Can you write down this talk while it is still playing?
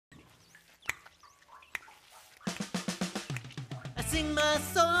sing my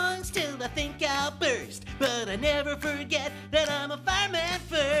songs till I think I'll burst, but I never forget that I'm a fireman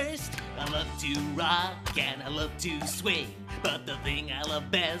first. I love to rock and I love to swing, but the thing I love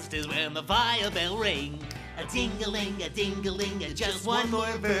best is when the fire bell rings. A ding-a-ling, just one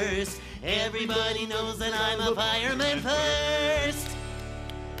more verse. Everybody knows that I'm a fireman first.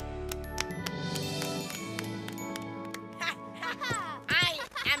 I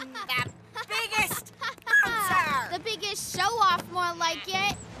am the biggest bouncer! The biggest show-off, more like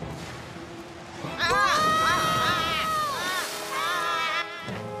it.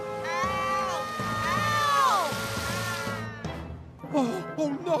 Oh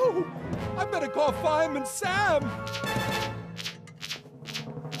no! I better call Fireman Sam!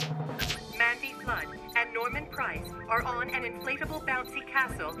 Mandy Flood and Norman Price are on an inflatable bouncy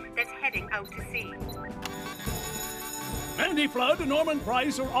castle that's heading out to sea. Mandy Flood and Norman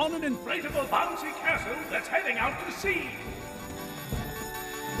Price are on an inflatable bouncy castle that's heading out to sea.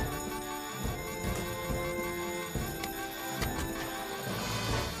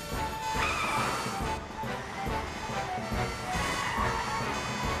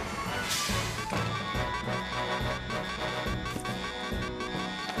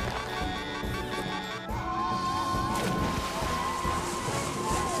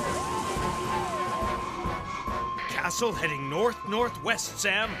 Castle heading north-northwest,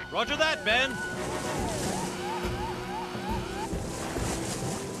 Sam. Roger that, Ben.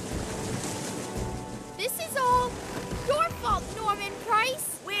 This is all your fault, Norman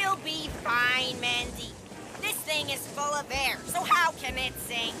Price. We'll be fine, Mandy. This thing is full of air, so how can it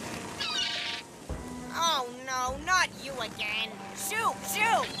sink? Oh no, not you again. Shoot,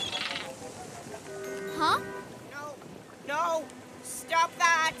 shoot! Huh? No, stop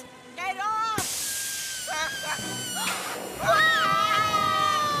that! Get off!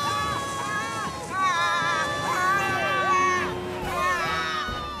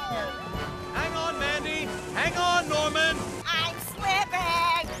 Hang on, Mandy. Hang on, Norman. I'm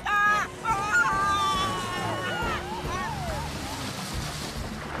slipping!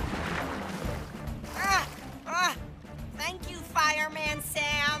 Thank you, Fireman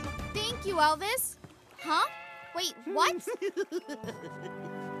Sam. Thank you, Elvis. Huh? Wait, what?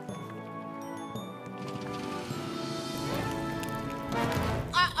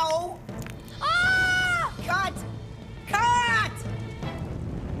 Uh-oh! Ah! Cut! Cut!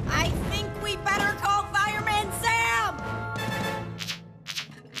 I think we better call Fireman Sam!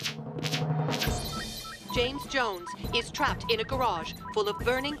 James Jones is trapped in a garage full of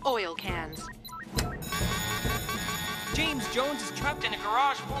burning oil cans. James Jones is trapped in a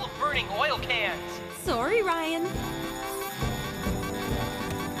garage full of burning oil cans. Sorry, Ryan.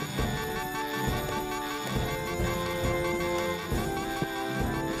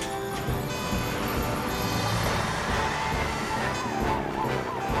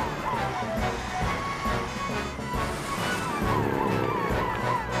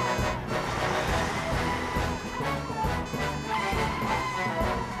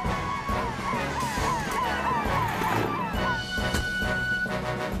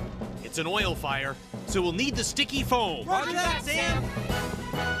 It's an oil fire, so we'll need the sticky foam. Roger that, Sam.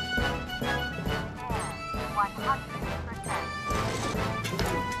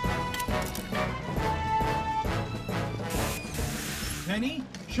 100%. Penny,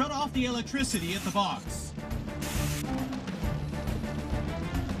 shut off the electricity at the box.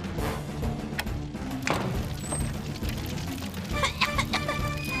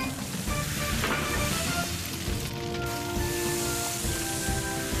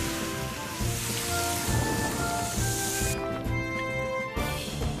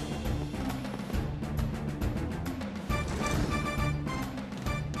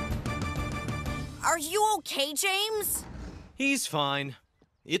 Are you okay, James? He's fine.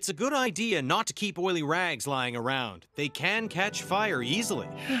 It's a good idea not to keep oily rags lying around. They can catch fire easily.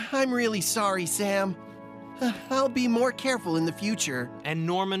 I'm really sorry, Sam. I'll be more careful in the future. And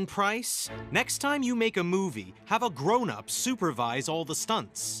Norman Price, next time you make a movie, have a grown-up supervise all the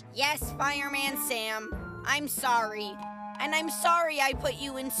stunts. Yes, Fireman Sam. I'm sorry. And I'm sorry I put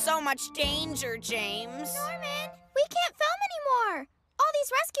you in so much danger, James. Norman, we can't film anymore. All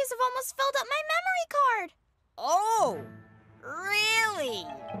these rescues have almost filled up my memory card. Oh, really?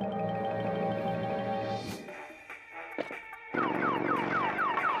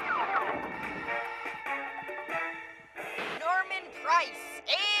 Norman Price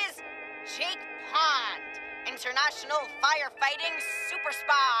is Jake Pond, international firefighting super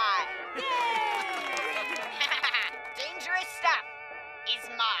spy. Yay! Dangerous stuff is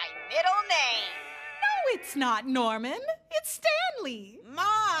my middle name. No, it's not, Norman. It's Stanley.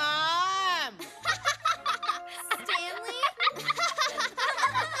 Mom! Stanley?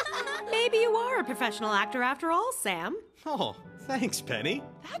 a professional actor after all, Sam. Oh, thanks, Penny.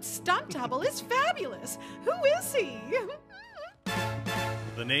 That stunt double is fabulous. Who is he?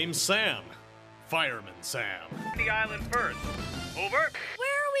 The name's Sam. Fireman Sam. The island first. Over. Where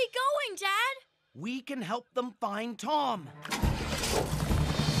are we going, Dad? We can help them find Tom.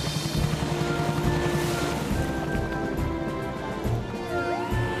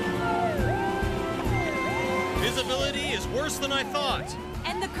 Visibility is worse than I thought.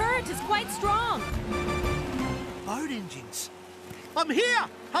 And the current is quite strong. Boat engines. I'm here!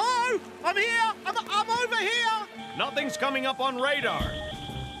 Hello! I'm here! I'm over here! Nothing's coming up on radar.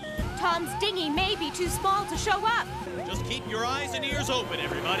 Tom's dinghy may be too small to show up. Just keep your eyes and ears open,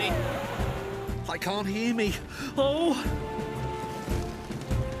 everybody. They can't hear me. Oh!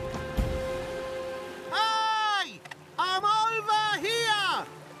 Hey! I'm over here!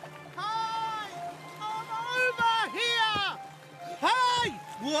 Hey! I'm over here! Hey!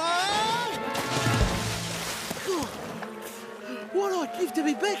 Whoa! What I'd give to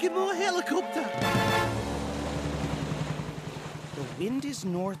be back in my helicopter! The wind is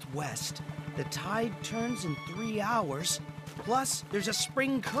northwest. The tide turns in 3 hours. Plus, there's a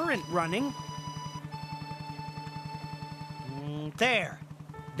spring current running. There.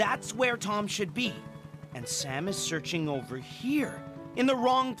 That's where Tom should be. And Sam is searching over here, in the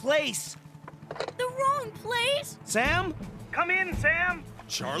wrong place. The wrong place? Sam? Come in, Sam.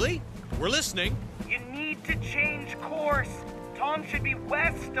 Charlie, we're listening. You need to change course. Tom should be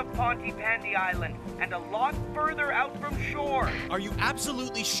west of Pontypandy Island and a lot further out from shore. Are you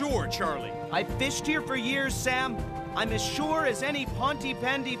absolutely sure, Charlie? I've fished here for years, Sam. I'm as sure as any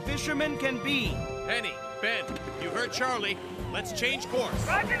Pontypandy fisherman can be. Penny, Ben, you heard Charlie. Let's change course.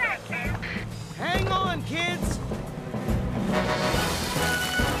 Roger that, Sam. Hang on, kids.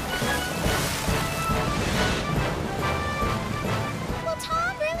 Will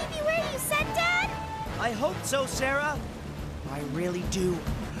Tom really be where you said, Dad? I hope so, Sarah. I really do.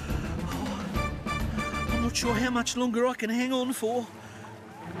 I'm not sure how much longer I can hang on for.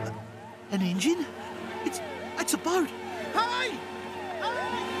 An engine? It's a boat. Hey!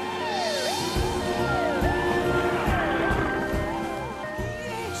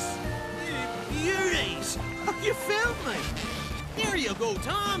 Yes! Beauties! You found me! Here you go,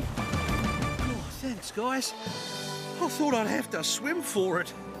 Tom. Oh, thanks, guys. I thought I'd have to swim for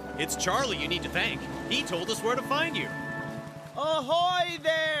it. It's Charlie you need to thank. He told us where to find you. Ahoy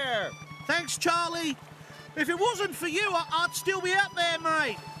there! Thanks, Charlie. If it wasn't for you, I'd still be up there,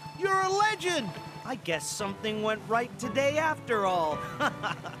 mate. You're a legend. I guess something went right today after all.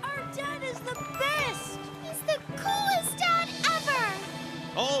 Our dad is the best! He's the coolest dad ever!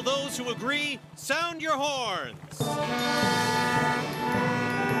 All those who agree, sound your horns. Well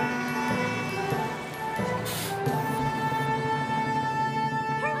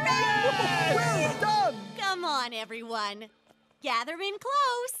done! Come on, everyone. Gather in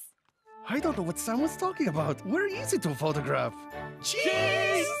close. I don't know what Sam was talking about. We're easy to photograph.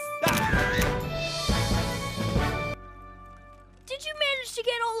 Cheese! Did you manage to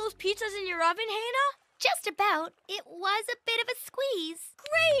get all those pizzas in your oven, Hannah? Just about. It was a bit of a squeeze.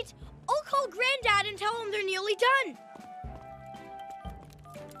 Great! I'll call Granddad and tell him they're nearly done.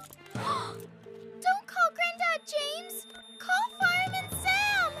 Don't call Granddad James. Call Fireman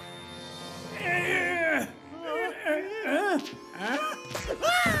Sam.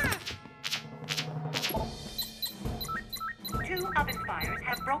 Two oven fires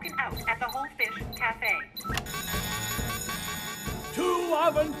have broken out at the Whole Fish Cafe. 2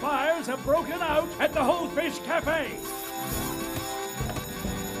 oven fires have broken out at the Whole Fish Cafe.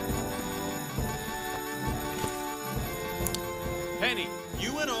 Penny,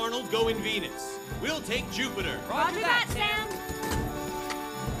 you and Arnold go in Venus. We'll take Jupiter. Roger that, Sam.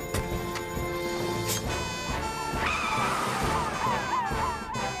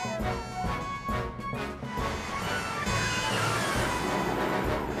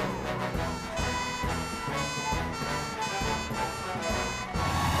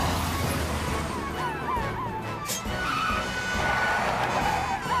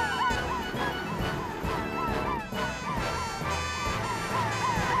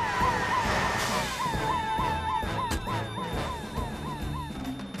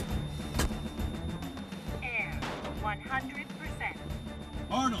 Air, 100%.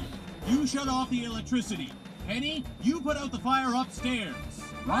 Arnold, you shut off the electricity. Penny, you put out the fire upstairs.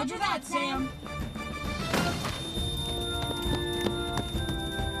 Roger that, Sam.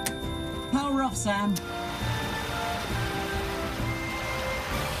 Power off, Sam.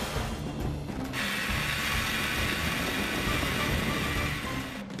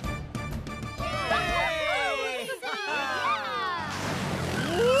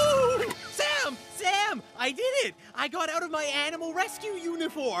 Sam, I got out of my animal rescue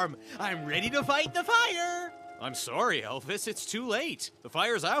uniform. I'm ready to fight the fire. I'm sorry, Elvis. It's too late. The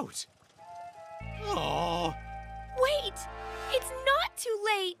fire's out. Oh. Wait! It's not too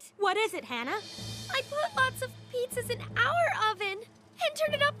late! What is it, Hannah? I put lots of pizzas in our oven and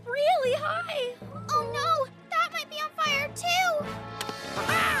turned it up really high. Oh no! That might be on fire too!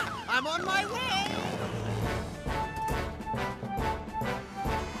 Ah! I'm on my way!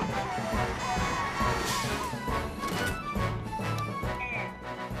 Air,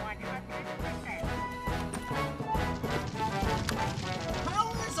 100%.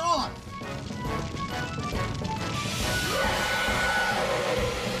 Power's on!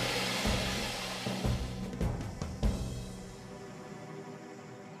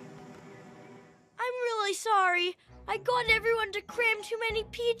 I'm really sorry. I got everyone to cram too many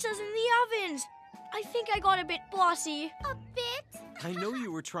pizzas in the ovens. I think I got a bit bossy. A bit? I know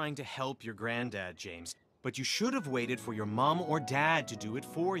you were trying to help your granddad, James, but you should have waited for your mom or dad to do it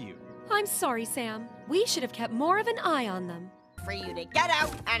for you. I'm sorry, Sam. We should have kept more of an eye on them. For you to get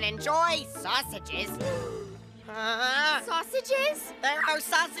out and enjoy sausages. Sausages? There are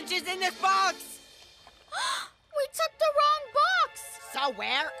sausages in this box. We took the wrong box! So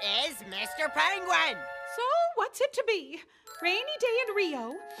where is Mr. Penguin? So, what's it to be? Rainy day in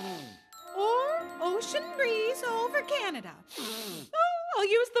Rio? Or ocean breeze over Canada? Oh, I'll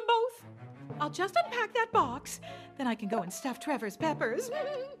use them both. I'll just unpack that box, then I can go and stuff Trevor's peppers.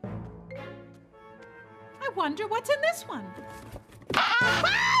 I wonder what's in this one. Oh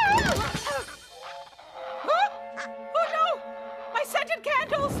no! My scented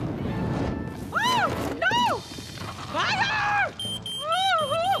candles! Oh no! Fire!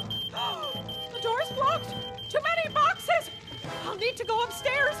 The door's blocked! Too many boxes! I'll need to go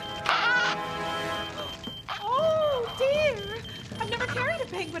upstairs. Oh dear! I've never carried a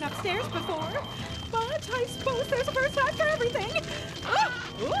penguin upstairs before, but I suppose there's a first time for everything.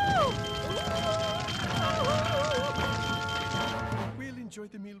 I will enjoy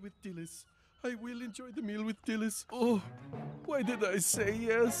the meal with Dillis. I will enjoy the meal with Dillis. Oh, why did I say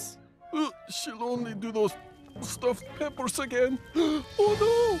yes? She'll only do those stuffed peppers again. Oh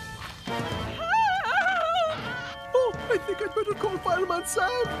no! Oh, I think I'd better call Fireman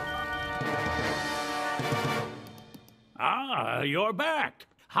Sam. Ah, you're back.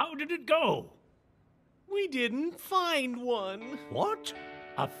 How did it go? We didn't find one. What?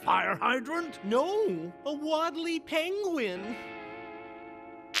 A fire hydrant? No, a waddly penguin.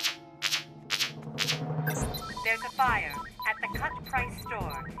 There's a fire at the Cut Price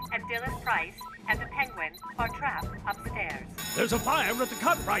store, and Dylan Price and the Penguin are trapped upstairs. There's a fire at the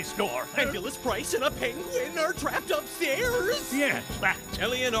Cut Price store. And Dillis Price and a penguin are trapped upstairs. Yes, that.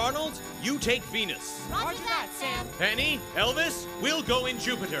 Ellie and Arnold, you take Venus. Roger that, Sam. Penny, Elvis, we'll go in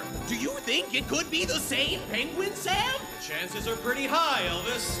Jupiter. Do you think it could be the same penguin, Sam? Chances are pretty high,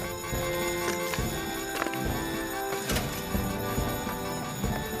 Elvis.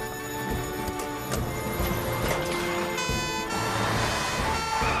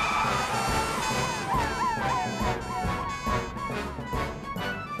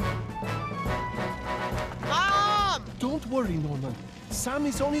 Mom! Don't worry, Norman. Sam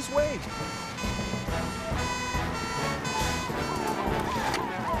is on his way.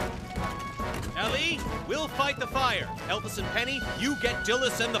 Ellie, we'll fight the fire. Elvis and Penny, you get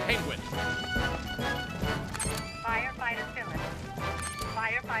Dillis and the penguin. Firefighter Phillips.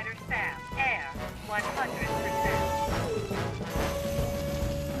 Firefighter Sam. Air, 100%.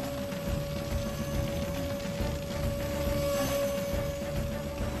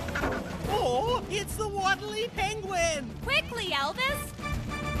 Oh, it's the waddly penguin. Quickly, Elvis!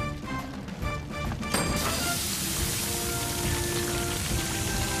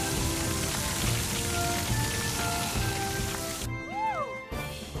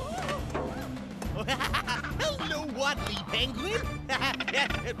 Hello, waddly penguin.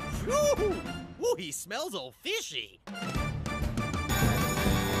 Ooh, he smells all fishy.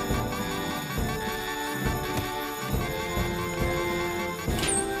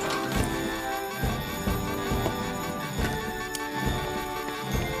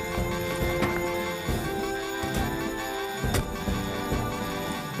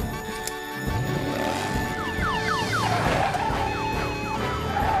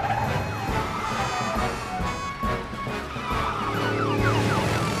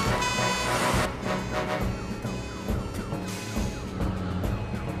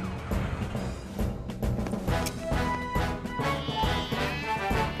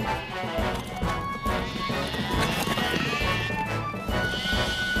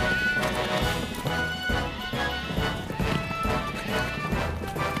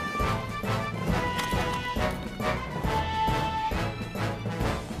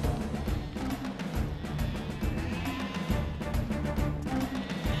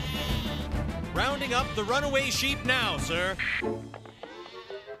 Rounding up the runaway sheep now, sir.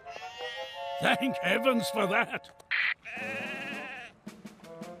 Thank heavens for that.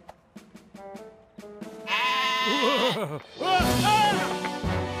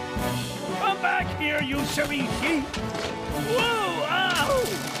 Come back here, you silly sheep! Whoa! Ow!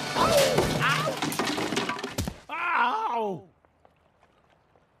 Ow! Ow!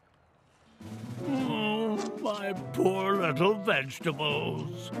 Oh, my poor little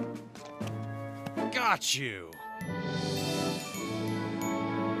vegetables. Got you.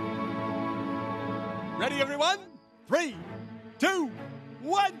 Ready, everyone? 3, 2,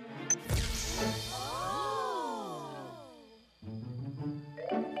 1.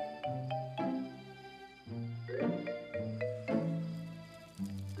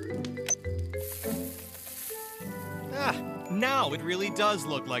 Now it really does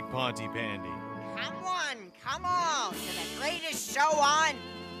look like Ponty Pandy. Come on, to the greatest show on.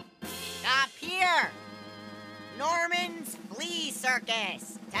 Up here. Norman's Flea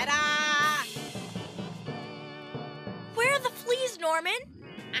Circus. Ta-da! Where are the fleas, Norman?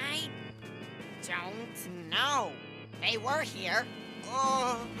 I don't know. They were here.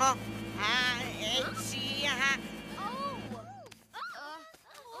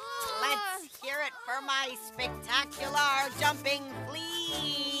 Let's hear it for my spectacular jumping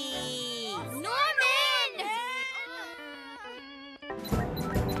flea. Norman!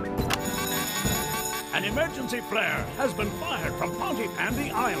 An emergency flare has been fired from Ponty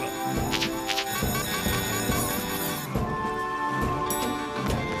Pandy Island.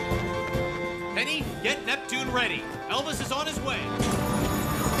 Penny, get Neptune ready. Elvis is on his way.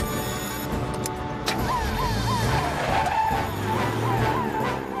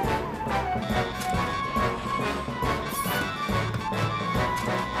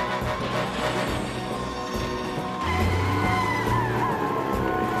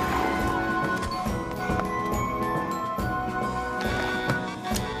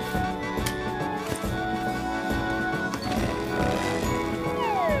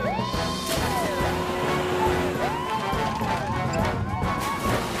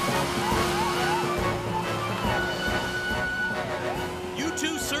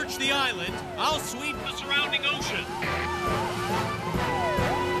 The island, I'll sweep the surrounding ocean.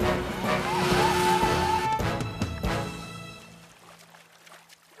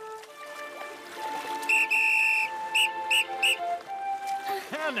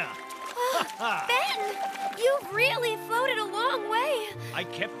 Hannah! Ben, you've really floated a long way. I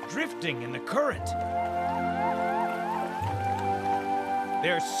kept drifting in the current.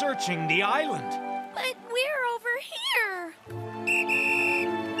 They're searching the island. But we're over here.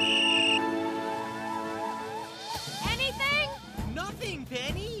 Nothing,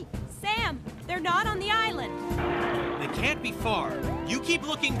 Penny. Sam, they're not on the island. They can't be far. You keep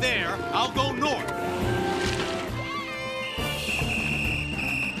looking there, I'll go north.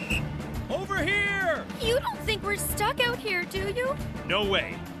 Over here! You don't think we're stuck out here, do you? No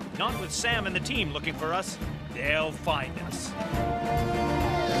way. Not with Sam and the team looking for us. They'll find us.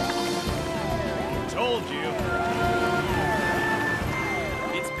 Told you.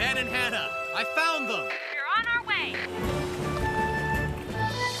 It's Ben and Hannah. I found them. We're on our way.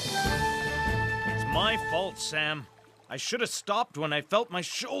 My fault, Sam. I should have stopped when I felt my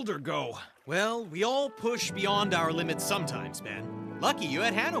shoulder go. Well, we all push beyond our limits sometimes, Ben. Lucky you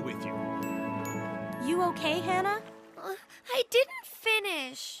had Hannah with you. You okay, Hannah? I didn't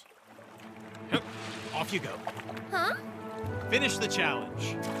finish. Off you go. Huh? Finish the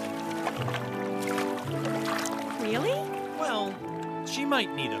challenge. Really? Well, she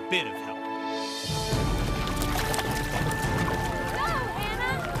might need a bit of help.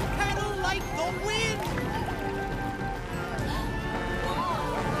 Pedal like the wind.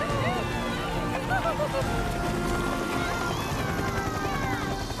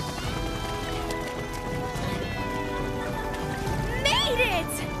 Made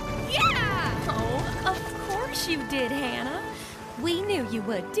it! Yeah! Oh, of course you did, Hannah. We knew you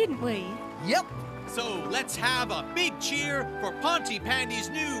would, didn't we? Yep. So let's have a big cheer for Ponty Pandy's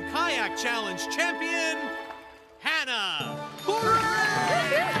new kayak challenge champion, Hannah!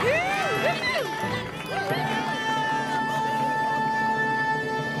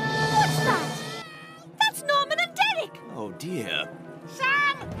 What's that? That's Norman and Derek! Oh, dear.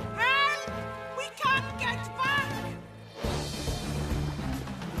 Sam! Help! We can't get back!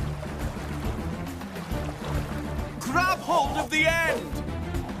 Grab hold of the end!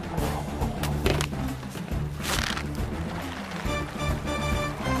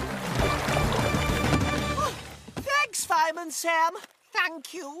 Thanks, Fireman Sam.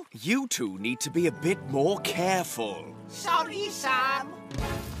 Thank you. You two need to be a bit more careful. Sorry, Sam.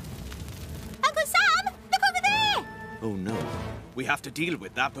 A good Oh no. We have to deal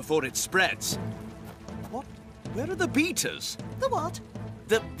with that before it spreads. What? Where are the beaters? The what?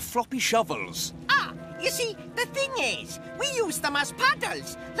 The floppy shovels. Ah, you see, the thing is, we use them as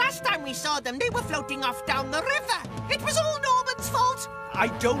paddles. Last time we saw them, they were floating off down the river. It was all Norman's fault. I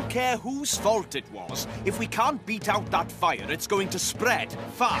don't care whose fault it was. If we can't beat out that fire, it's going to spread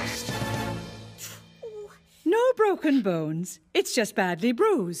fast. No broken bones. It's just badly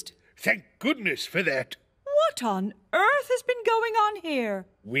bruised. Thank goodness for that. What on earth has been going on here?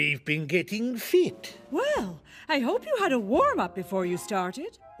 We've been getting fit. Well, I hope you had a warm-up before you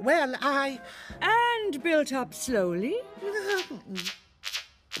started. Well, And built up slowly.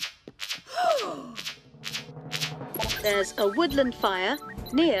 There's a woodland fire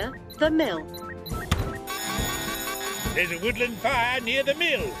near the mill. There's a woodland fire near the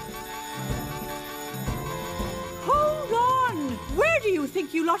mill. Hold on! Where do you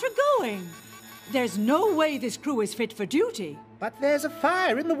think you lot are going? There's no way this crew is fit for duty. But there's a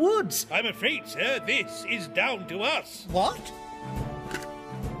fire in the woods. I'm afraid, sir, this is down to us. What?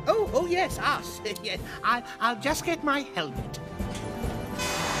 Oh, yes, us. Yes, I'll just get my helmet.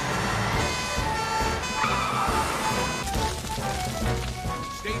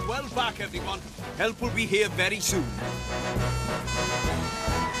 Stay well back, everyone. Help will be here very soon.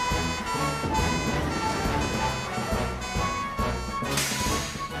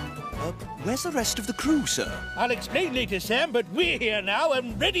 Where's the rest of the crew, sir? I'll explain later, Sam, but we're here now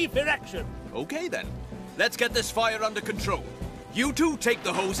and ready for action. Okay, then. Let's get this fire under control. You two take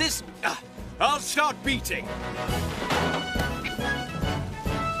the hoses. I'll start beating.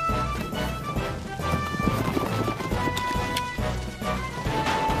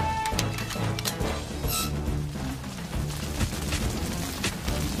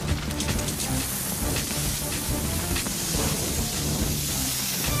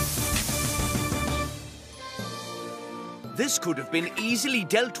 This could have been easily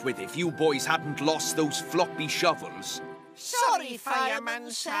dealt with if you boys hadn't lost those floppy shovels. Sorry,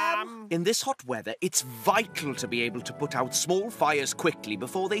 Fireman Sam. In this hot weather, it's vital to be able to put out small fires quickly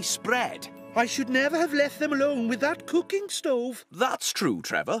before they spread. I should never have left them alone with that cooking stove. That's true,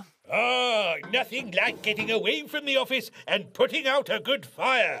 Trevor. Ah, nothing like getting away from the office and putting out a good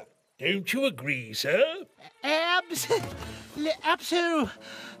fire. Don't you agree, sir? Absolutely.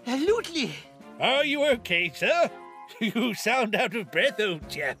 Are you okay, sir? You sound out of breath, old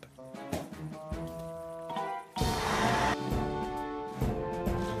chap.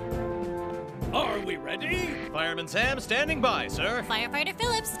 Are we ready? Fireman Sam standing by, sir. Firefighter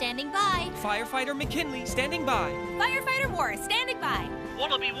Phillips standing by. Firefighter McKinley standing by. Firefighter Morris standing by.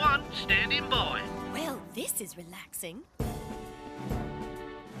 Wallaby 1 standing by. Well, this is relaxing.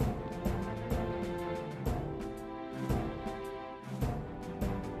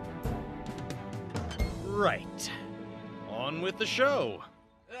 Right. On with the show.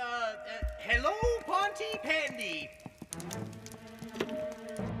 Hello, Pontypandy.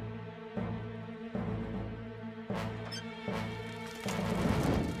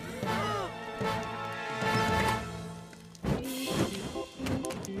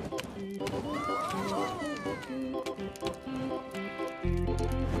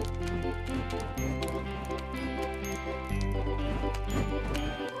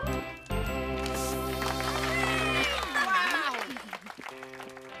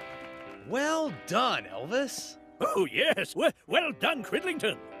 Well done, Elvis. Oh, yes. Well done,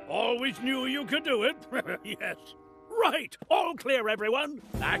 Cridlington. Always knew you could do it. Yes. Right. All clear, everyone.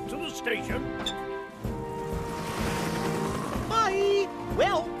 Back to the station. Bye.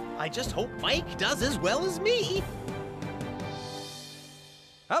 Well, I just hope Mike does as well as me.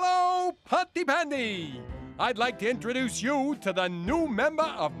 Hello, Pontypandy! I'd like to introduce you to the new member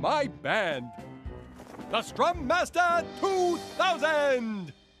of my band, the Strum Master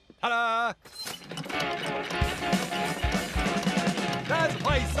 2000! Ta-da! There's a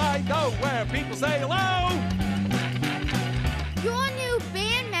place I know where people say hello! Your new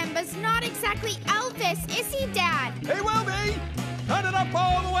band member's not exactly Elvis, is he, Dad? He will be! Turn it up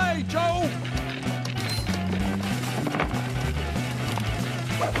all the way, Joe!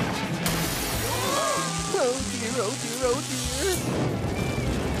 Oh dear, oh dear, oh dear.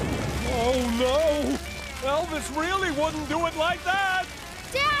 Oh no! Elvis really wouldn't do it like that!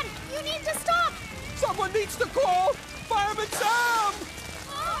 Dad, you need to stop! Someone needs to call Fireman Sam!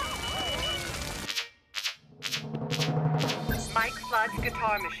 Mike Flood's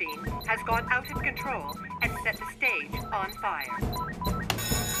guitar machine has gone out of control and set the stage on fire.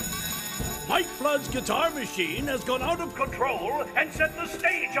 Mike Flood's guitar machine has gone out of control and set the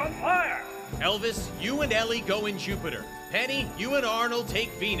stage on fire. Elvis, you and Ellie go in Jupiter. Penny, you and Arnold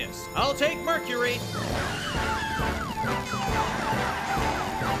take Venus. I'll take Mercury.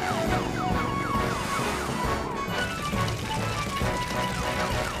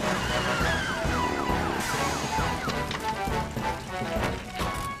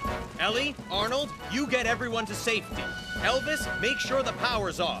 Ellie, Arnold, you get everyone to safety. Elvis, make sure the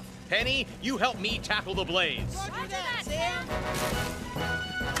power's off. Penny, you help me tackle the blaze. Roger that, Sam.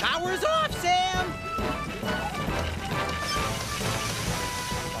 Power's off, Sam!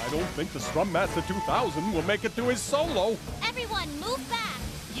 I don't think the Strum Master 2000 will make it to his solo. Everyone, move back.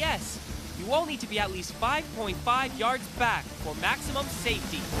 Yes, you all need to be at least 5.5 yards back for maximum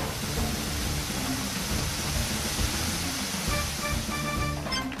safety.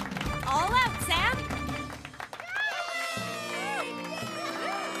 All out, Sam!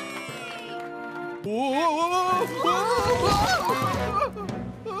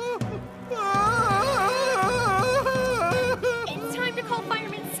 It's time to call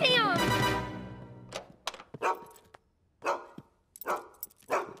Fireman Sam!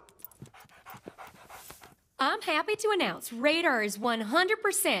 I'm happy to announce Radar is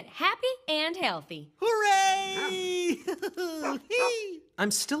 100% happy and healthy. Hooray!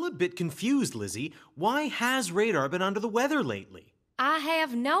 I'm still a bit confused, Lizzie. Why has Radar been under the weather lately? I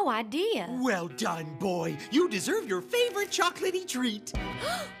have no idea. Well done, boy. You deserve your favorite chocolatey treat.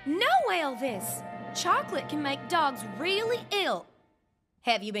 No, Elvis! Chocolate can make dogs really ill.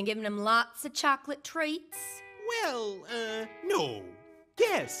 Have you been giving them lots of chocolate treats? Well, no.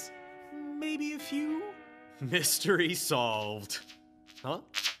 Guess. Maybe a few? Mystery solved. Huh?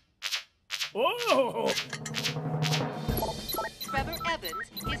 Oh! Trevor Evans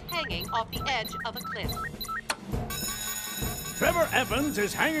is hanging off the edge of a cliff. Trevor Evans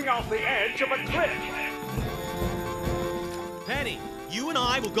is hanging off the edge of a cliff. Penny, you and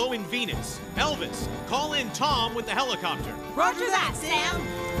I will go in Venus. Elvis, call in Tom with the helicopter. Roger that, Sam.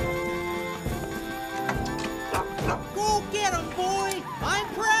 Go get him, boy! I'm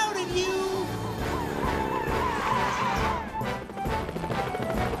proud of you!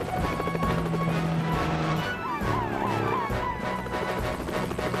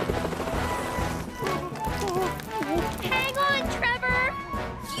 Hang on, Trevor!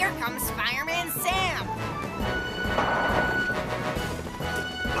 Here comes Fireman Sam.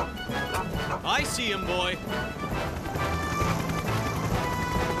 I see him, boy.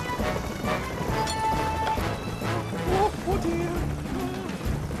 Oh dear.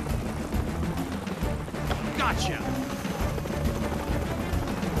 Gotcha.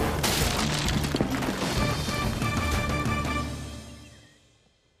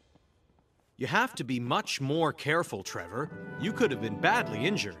 You have to be much more careful, Trevor. You could have been badly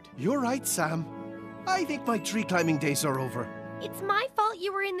injured. You're right, Sam. I think my tree climbing days are over. It's my fault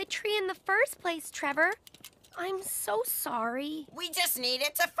you were in the tree in the first place, Trevor. I'm so sorry. We just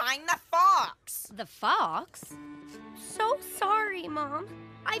needed to find the fox. The fox? So sorry, Mom.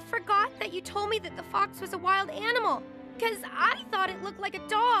 I forgot that you told me that the fox was a wild animal. Because I thought it looked like a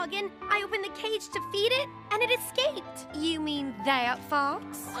dog, and I opened the cage to feed it, and it escaped. You mean that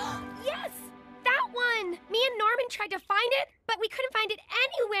fox? Yes, that one. Me and Norman tried to find it, but we couldn't find it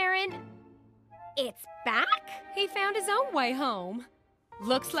anywhere, and it's back? He found his own way home.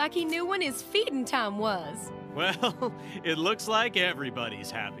 Looks like he knew when his feeding time was. Well, it looks like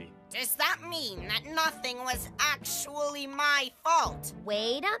everybody's happy. Does that mean that nothing was actually my fault?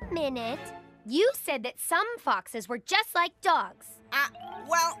 Wait a minute. You said that some foxes were just like dogs.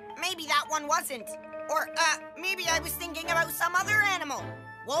 Well, maybe that one wasn't. Or, maybe I was thinking about some other animal.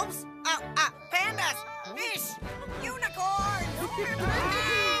 Wolves? Pandas? Fish? Unicorns?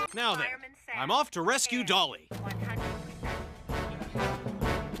 Now then, I'm off to rescue Dolly.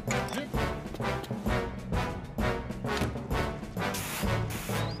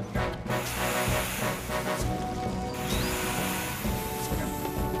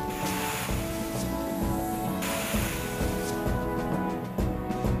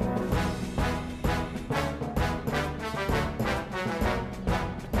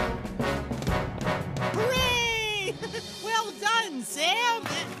 Hooray! Well done, Sam!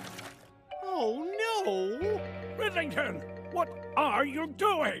 Oh, no! Ridlington, what are you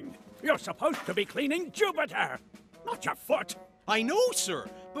doing? You're supposed to be cleaning Jupiter, not your foot. I know, sir,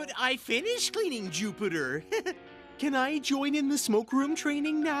 but I finished cleaning Jupiter. Can I join in the smoke room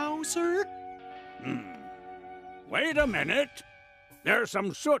training now, sir? Wait a minute. There's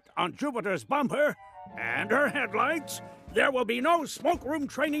some soot on Jupiter's bumper and her headlights. There will be no smoke room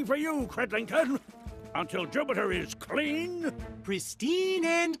training for you, Cridlington, until Jupiter is clean, pristine,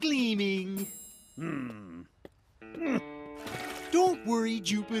 and gleaming. Don't worry,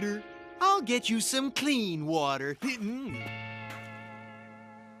 Jupiter. I'll get you some clean water. Ooh,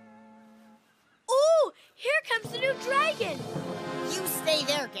 here comes the new dragon! You stay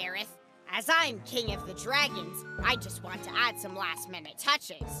there, Gareth. As I'm king of the dragons, I just want to add some last-minute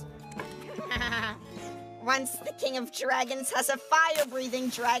touches. Once the king of dragons has a fire-breathing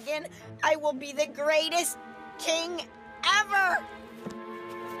dragon, I will be the greatest king ever!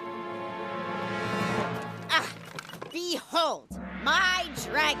 Behold, my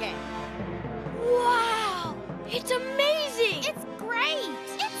dragon! Wow! It's amazing! It's great!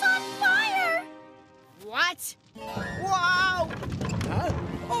 It's on fire! What? Wow! Huh?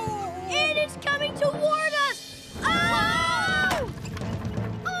 Oh! It is coming toward us! Oh!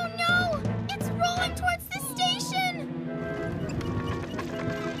 Oh no! It's rolling towards the station!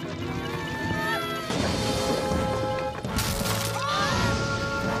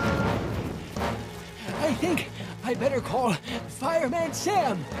 I think I better call Fireman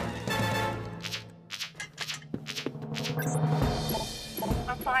Sam.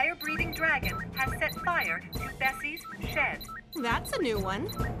 A fire-breathing dragon has set fire to Bessie's shed. That's a new one.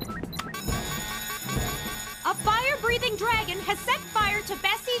 A fire-breathing dragon has set fire to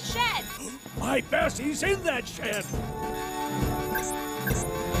Bessie's shed. My Bessie's in that shed.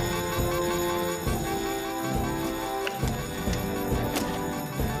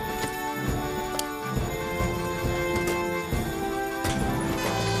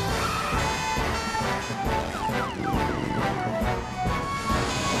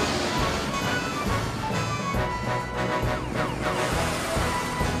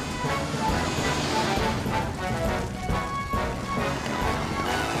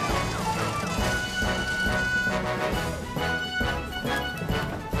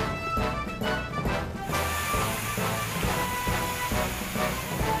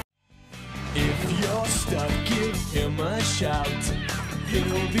 If you're stuck, give him a shout.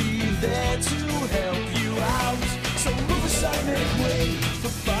 He'll be there to help.